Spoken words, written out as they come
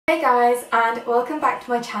Hey guys, and welcome back to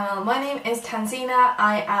my channel. My name is Tanzina.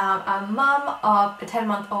 I am a mum of a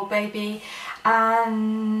 10-month-old baby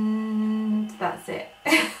and that's it.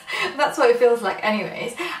 That's what it feels like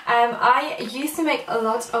anyways. I used to make a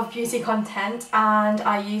lot of beauty content and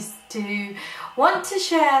I used to want to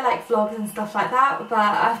share like vlogs and stuff like that,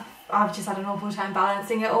 but I've just had an awful time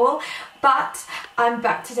balancing it all. But I'm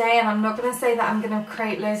back today and I'm not going to say that I'm going to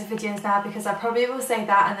create loads of videos now, because I probably will say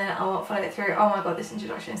that and then I won't follow it through. Oh my god, this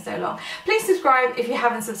introduction is so long. Please subscribe if you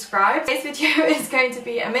haven't subscribed. Today's video is going to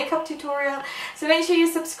be a makeup tutorial, so make sure you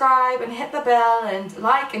subscribe and hit the bell and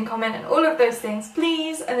like and comment and all of those things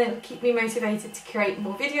please, and it'll keep me motivated to create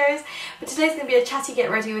more videos. But today's going to be a chatty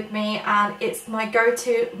get ready with me and it's my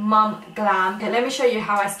go-to mum glam. Okay, let me show you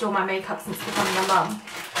how I store my makeup since becoming a mum.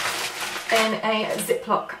 In a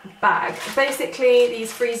Ziploc bag. Basically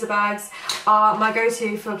these freezer bags are my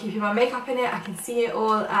go-to for keeping my makeup in it. I can see it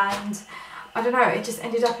all and I don't know, it just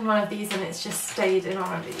ended up in one of these and it's just stayed in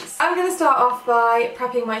one of these. I'm going to start off by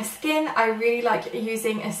prepping my skin. I really like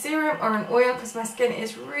using a serum or an oil because my skin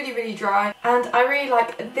is really dry, and I really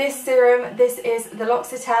like this serum. This is the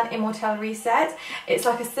L'Occitane Immortelle Reset. It's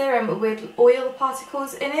like a serum with oil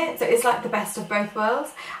particles in it, so it's like the best of both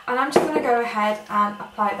worlds, and I'm just going to go ahead and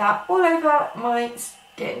apply that all over my skin.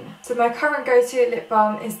 So my current go-to lip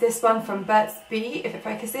balm is this one from Burt's Bees, if it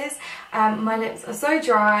focuses. My lips are so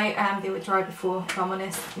dry, they were dry before, if I'm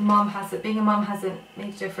honest. Being a mum hasn't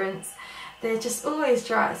made a difference. They're just always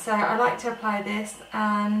dry, so I like to apply this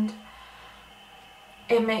and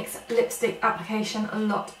it makes lipstick application a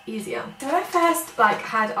lot easier. So when I first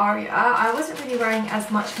had Aria, I wasn't really wearing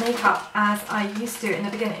as much makeup as I used to in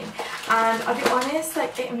the beginning, and I'll be honest,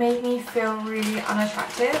 it made me feel really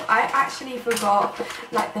unattractive. I actually forgot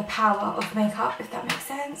the power of makeup, if that makes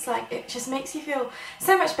sense. It just makes you feel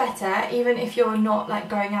so much better even if you're not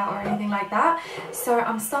going out or anything like that. So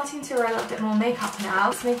I'm starting to wear a little bit more makeup now.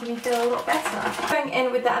 It's making me feel a lot better. Going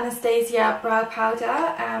in with the Anastasia brow powder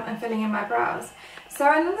and filling in my brows. So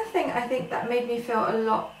another thing I think that made me feel a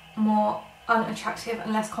lot more unattractive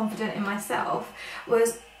and less confident in myself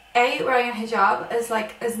was wearing a hijab.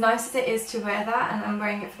 As nice as it is to wear that, and I'm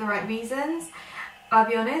wearing it for the right reasons, I'll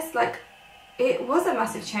be honest, it was a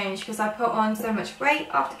massive change because I put on so much weight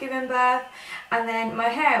after giving birth, and then my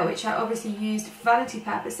hair, which I obviously used for vanity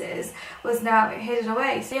purposes, was now hidden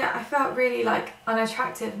away. So yeah, I felt really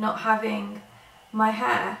unattractive not having my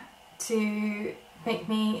hair to make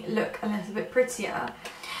me look a little bit prettier.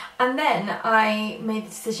 And then I made the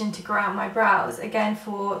decision to grow out my brows, again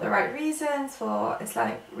for the right reasons, for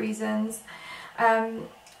Islamic reasons, and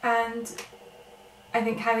I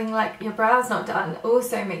think having your brows not done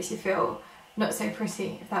also makes you feel not so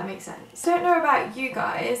pretty, if that makes sense. Don't know about you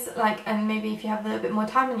guys, and maybe if you have a little bit more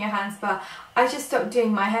time on your hands, but I just stopped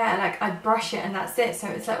doing my hair. I'd brush it and that's it, so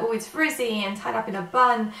it's always frizzy and tied up in a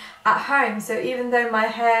bun at home. So even though my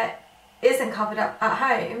hair isn't covered up at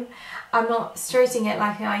home, I'm not straightening it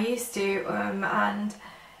like I used to, and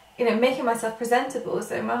making myself presentable.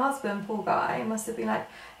 So my husband, poor guy, must have been like,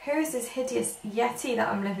 who is this hideous yeti that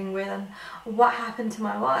I'm living with, and what happened to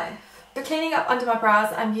my wife? For cleaning up under my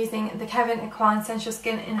brows, I'm using the Kevyn Aucoin Sensual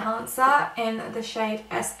Skin Enhancer in the shade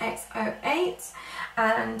SX08,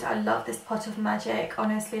 and I love this pot of magic.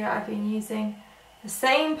 Honestly, I've been using the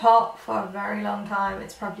same pot for a very long time.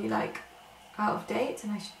 It's probably out of date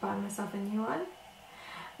and I should buy myself a new one.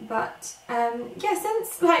 But yeah,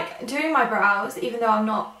 since doing my brows, even though I'm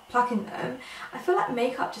not plucking them, I feel like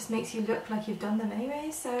makeup just makes you look like you've done them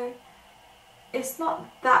anyway, so it's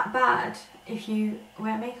not that bad if you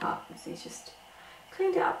wear makeup. So it's just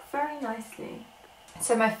cleaned it up very nicely.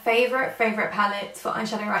 So my favourite palette for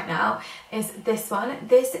eyeshadow right now is this one.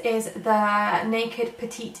 This is the Naked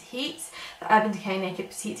Petite Heat, the Urban Decay Naked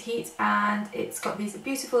Petite Heat, and it's got these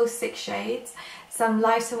beautiful 6 shades, some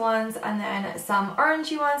lighter ones and then some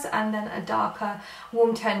orangey ones and then a darker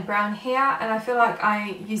warm toned brown here. And I feel like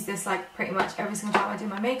I use this pretty much every single time I do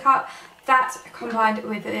my makeup. That combined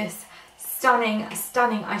with this stunning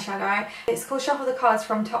eyeshadow. It's called Shuffle the Cards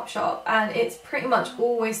from Topshop and it's pretty much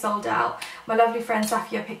always sold out. My lovely friend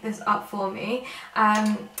Safia picked this up for me,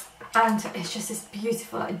 and it's just this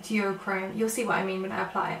beautiful duochrome. You'll see what I mean when I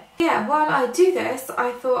apply it. Yeah, while I do this,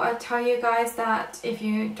 I thought I'd tell you guys that if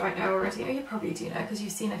you don't know already, or you probably do know because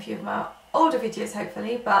you've seen a few of my older videos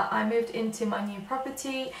hopefully, but I moved into my new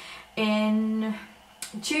property in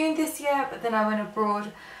June this year, but then I went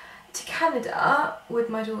abroad to Canada with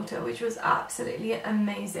my daughter, which was absolutely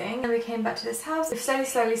amazing. And we came back to this house. We've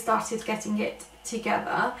slowly started getting it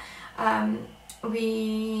together.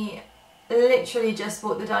 We literally just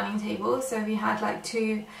bought the dining table, so we had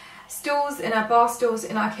 2 stools, in our bar stools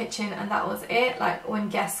in our kitchen, and that was it. Like when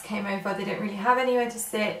guests came over, they didn't really have anywhere to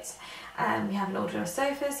sit. We haven't ordered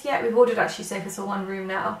sofas yet. We've ordered actually sofas for one room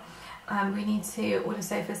now. We need to order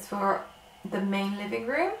sofas for the main living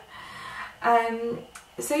room.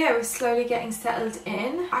 So yeah, we're slowly getting settled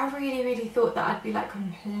in. I really thought that I'd be like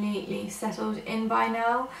completely settled in by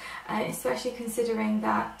now, especially considering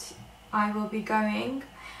that I will be going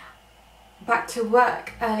back to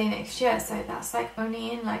work early next year, so that's like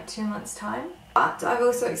only in like 2 months time. But I've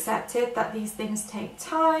also accepted that these things take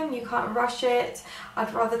time, you can't rush it.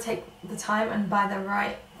 I'd rather take the time and buy the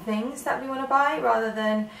right things that we want to buy rather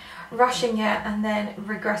than rushing it and then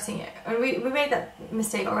regretting it. And we made that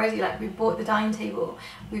mistake already. Like we bought the dining table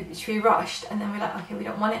which we rushed, and then we're like, okay, we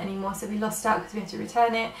don't want it anymore, so we lost out because we had to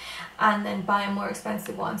return it and then buy a more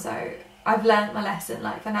expensive one. So I've learned my lesson.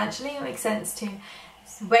 Like financially it makes sense to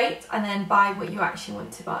wait and then buy what you actually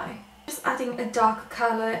want to buy. Just adding a darker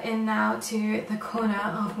colour in now to the corner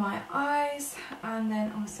of my eyes, and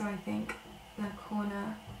then also I think the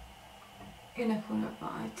inner corner of my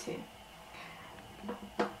eye too.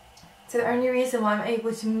 So the only reason why I'm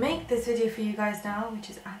able to make this video for you guys now, which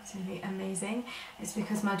is absolutely amazing, is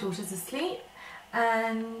because my daughter's asleep,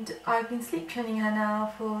 and I've been sleep training her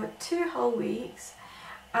now for 2 whole weeks,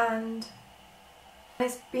 and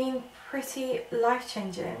it's been pretty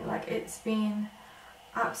life-changing. Like it's been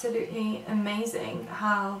absolutely amazing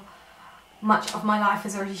how much of my life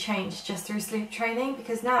has already changed just through sleep training,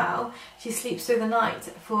 because now she sleeps through the night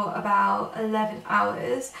for about 11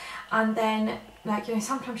 hours, and then like, you know,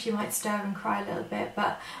 sometimes she might stir and cry a little bit,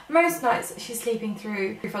 but most nights she's sleeping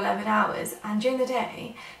through for 11 hours, and during the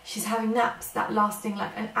day she's having naps that lasting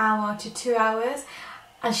like 1 hour to 2 hours.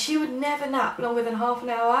 And she would never nap longer than half an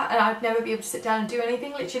hour, and I'd never be able to sit down and do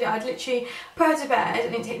anything. Literally, I'd literally put her to bed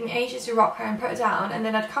and it'd take me ages to rock her and put her down, and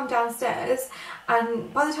then I'd come downstairs,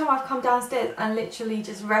 and by the time I've come downstairs and literally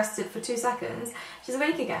just rested for 2 seconds, she's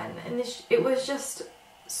awake again. And it was just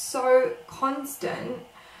so constant.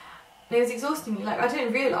 It was exhausting me. Like I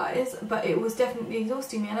didn't realise, but it was definitely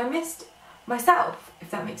exhausting me, and I missed myself,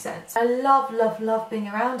 if that makes sense. I love being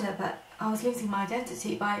around her, but I was losing my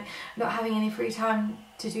identity by not having any free time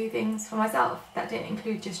to do things for myself that didn't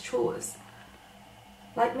include just chores.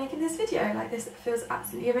 Like making this video. Like this feels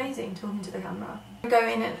absolutely amazing, talking to the camera. Go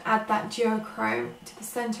in and add that duochrome to the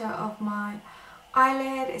centre of my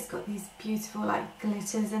eyelid. It's got these beautiful like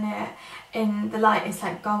glitters in it. In the light it's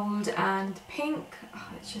like gold and pink.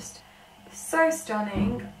 Oh, it's just so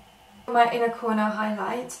stunning. For my inner corner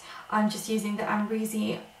highlight, I'm just using the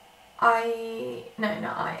Amrezy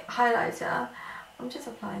highlighter. I'm just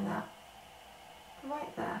applying that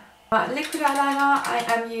right there. Liquid eyeliner, I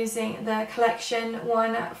am using the Collection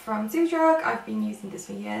one from Zoodrug. I've been using this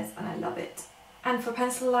for years and I love it. And for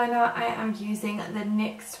pencil liner, I am using the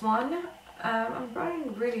NYX one. I'm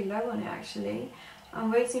running really low on it actually.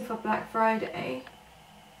 I'm waiting for Black Friday,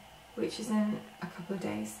 which is in a couple of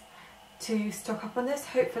days, to stock up on this.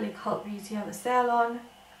 Hopefully Cult Beauty have a sale on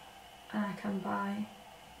and I can buy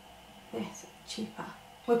this cheaper.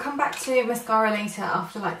 We'll come back to mascara later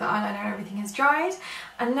after like the eyeliner and everything has dried.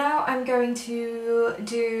 And now I'm going to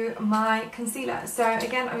do my concealer. So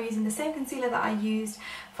again, I'm using the same concealer that I used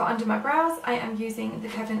for under my brows. I am using the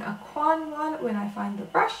Kevyn Aucoin one when I find the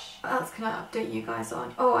brush. What else can I update you guys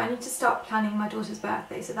on? Oh, I need to start planning my daughter's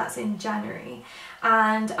birthday, so that's in January.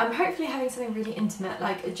 And I'm hopefully having something really intimate,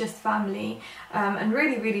 like just family and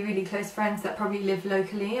really close friends that probably live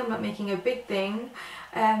locally. I'm not making a big thing.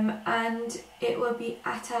 And it will be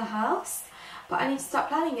at her house, but I need to start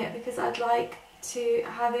planning it because I'd like to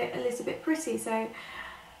have it a little bit pretty. So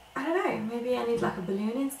I don't know, maybe I need like a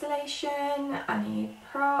balloon installation, I need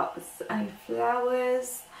props, I need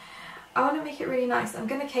flowers. I want to make it really nice. I'm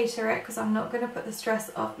going to cater it because I'm not going to put the stress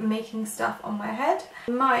of making stuff on my head.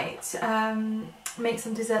 I might make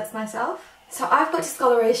some desserts myself. So I've got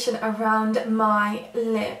discoloration around my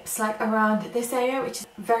lips, like around this area, which is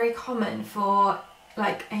very common for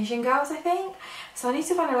like Asian girls, I think. So I need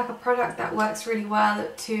to find like a product that works really well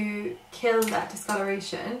to kill that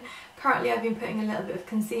discoloration. Currently I've been putting a little bit of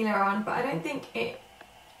concealer on, but I don't think it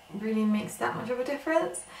really makes that much of a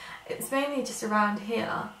difference. It's mainly just around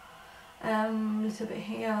here, a little bit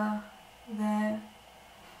here, there.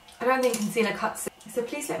 I don't think concealer cuts it. So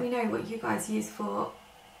please let me know what you guys use for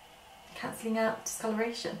cancelling out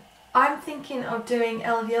discoloration. I'm thinking of doing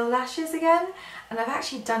LVL lashes again, and I've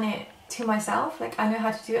actually done it to myself. Like I know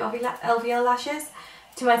how to do LVL lashes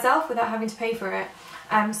to myself without having to pay for it.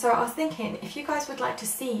 So I was thinking, if you guys would like to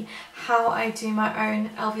see how I do my own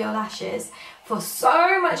LVL lashes for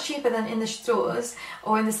so much cheaper than in the stores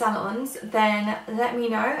or in the salons, then let me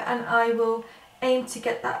know and I will aim to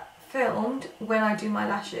get that filmed when I do my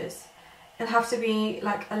lashes. It'll have to be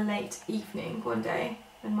like a late evening one day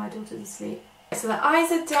when my daughter's asleep. So the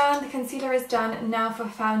eyes are done, the concealer is done. Now for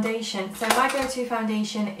foundation. So my go-to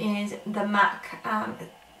foundation is the MAC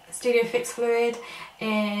Studio Fix Fluid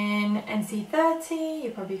in NC30.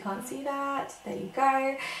 You probably can't see that. There you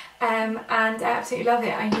go. And I absolutely love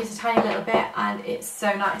it. I use a tiny little bit and it's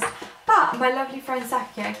so nice. But my lovely friend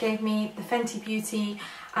Sakia gave me the Fenty Beauty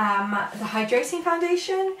the hydrating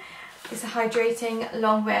foundation. It's a hydrating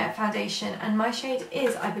long wear foundation and my shade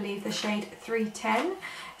is, I believe, the shade 310.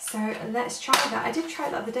 So let's try that. I did try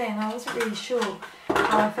it the other day and I wasn't really sure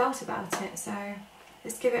how I felt about it. So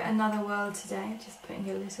let's give it another whirl today. Just putting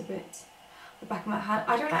a little bit the back of my hand.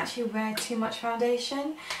 I don't actually wear too much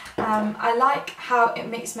foundation. I like how it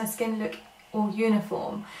makes my skin look all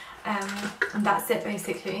uniform. And that's it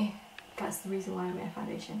basically. That's the reason why I wear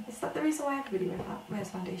foundation. Is that the reason why everybody wears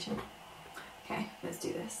foundation? Okay, let's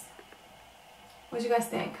do this. What do you guys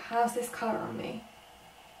think? How's this colour on me?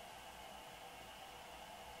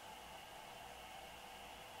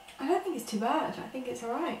 I don't think it's too bad. I think it's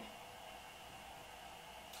alright.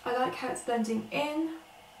 I like how it's blending in.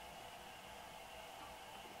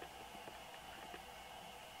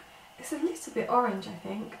 It's a little bit orange, I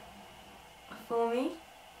think, for me.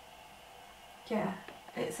 Yeah,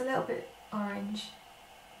 it's a little bit orange.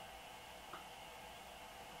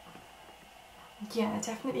 Yeah,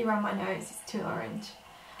 definitely around my nose it's too orange.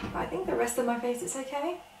 But I think the rest of my face is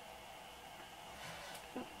okay.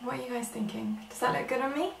 What are you guys thinking? Does that look good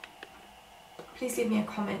on me? Please leave me a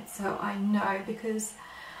comment so I know, because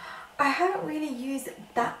I haven't really used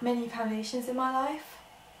that many foundations in my life.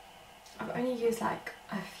 I've only used like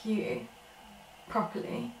a few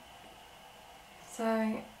properly.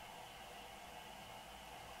 So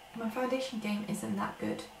my foundation game isn't that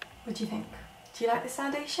good. What do you think? Do you like this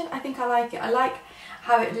foundation? I think I like it. I like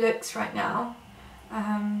how it looks right now.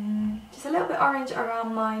 Just a little bit orange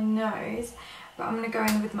around my nose, but I'm going to go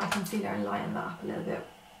in with my concealer and lighten that up a little bit.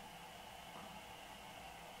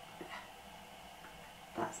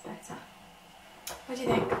 That's better. What do you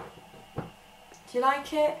think? Do you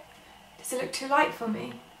like it? Does it look too light for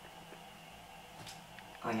me?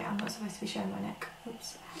 Oh yeah, I'm not supposed to be showing my neck.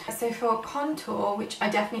 Oops. So for contour, which I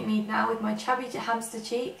definitely need now with my chubby hamster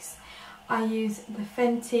cheeks, I use the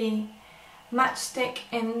Fenty Matchstick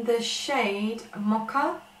in the shade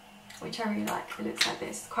Mocha, which I really like. It looks like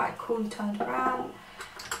this, quite a cool toned brown.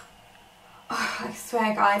 Oh, I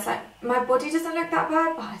swear guys, like my body doesn't look that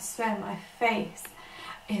bad, but I swear my face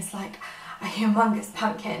is like a humongous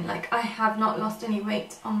pumpkin. Like I have not lost any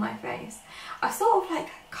weight on my face. I sort of like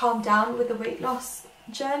calmed down with the weight loss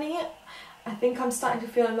journey. I think I'm starting to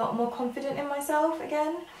feel a lot more confident in myself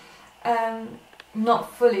again.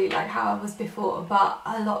 Not fully like how I was before, but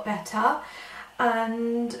a lot better,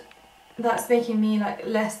 and that's making me like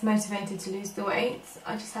less motivated to lose the weight.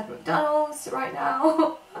 I just had McDonald's right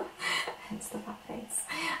now, hence the fat face.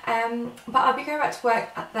 But I'll be going back to work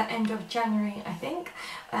at the end of January, I think,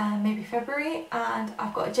 maybe February, and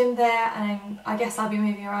I've got a gym there, and I guess I'll be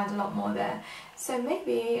moving around a lot more there. So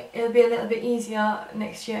maybe it'll be a little bit easier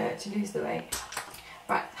next year to lose the weight.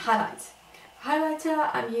 Right, highlight. Highlighter,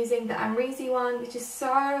 I'm using the Amrezy one, which is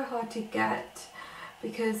so hard to get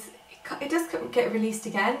because it does get released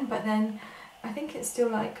again, but then I think it's still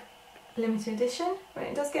like limited edition when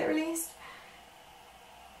it does get released.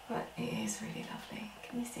 But it is really lovely.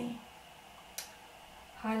 Can you see?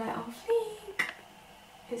 Highlight on fleek.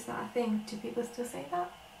 Is that a thing? Do people still say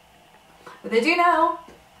that? But they do now.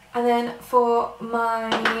 And then for my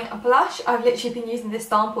blush, I've literally been using this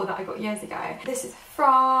sample that I got years ago. This is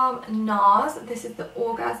from NARS. This is the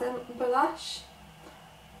Orgasm blush.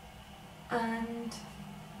 And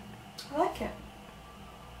I like it.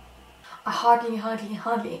 I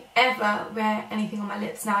hardly ever wear anything on my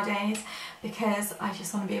lips nowadays because I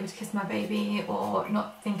just want to be able to kiss my baby or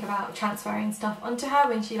not think about transferring stuff onto her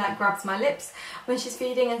when she like grabs my lips when she's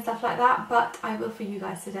feeding and stuff like that. But I will for you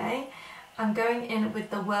guys today. I'm going in with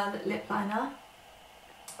the Whirl lip liner.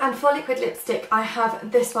 And for liquid lipstick, I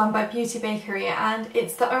have this one by Beauty Bakery, and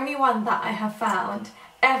it's the only one that I have found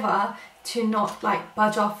ever to not like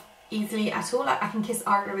budge off easily at all. Like I can kiss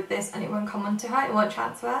Aria with this and it won't come onto her, it won't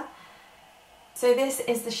transfer. So this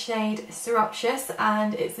is the shade Surreptitious,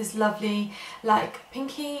 and it's this lovely like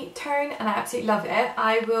pinky tone, and I absolutely love it.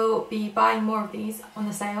 I will be buying more of these on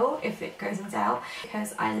the sale if it goes on sale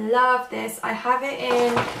because I love this. I have it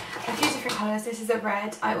in a few different colours. This is a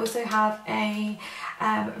red. I also have a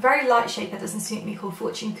very light shade that doesn't suit me called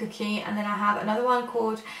Fortune Cookie, and then I have another one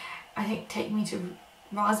called, I think, Take Me to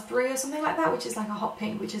raspberry or something like that, which is like a hot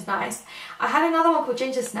pink, which is nice. I had another one called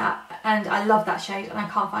Ginger Snap and I love that shade and I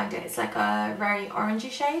can't find it. It's like a very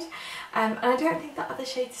orangey shade, and I don't think the other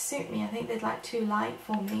shades suit me. I think they're like too light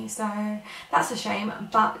for me, so that's a shame,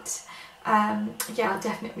 but yeah, I'll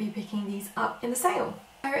definitely be picking these up in the sale.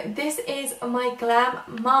 So this is my Glam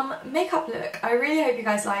Mum makeup look. I really hope you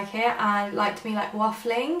guys like it and liked me like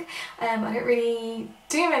waffling. I don't really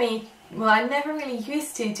do many, well, I never really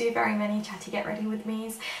used to do very many chatty get ready with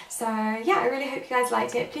me's. So yeah, I really hope you guys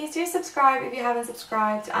liked it. Please do subscribe if you haven't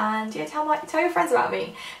subscribed, and yeah, tell your friends about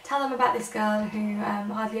me. Tell them about this girl who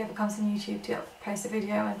hardly ever comes on YouTube to post a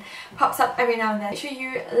video and pops up every now and then. Make sure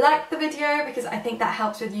you like the video because I think that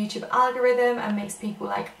helps with YouTube algorithm and makes people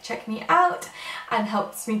like check me out and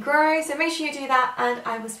helps me grow. So make sure you do that, and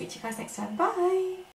I will speak to you guys next time. Bye!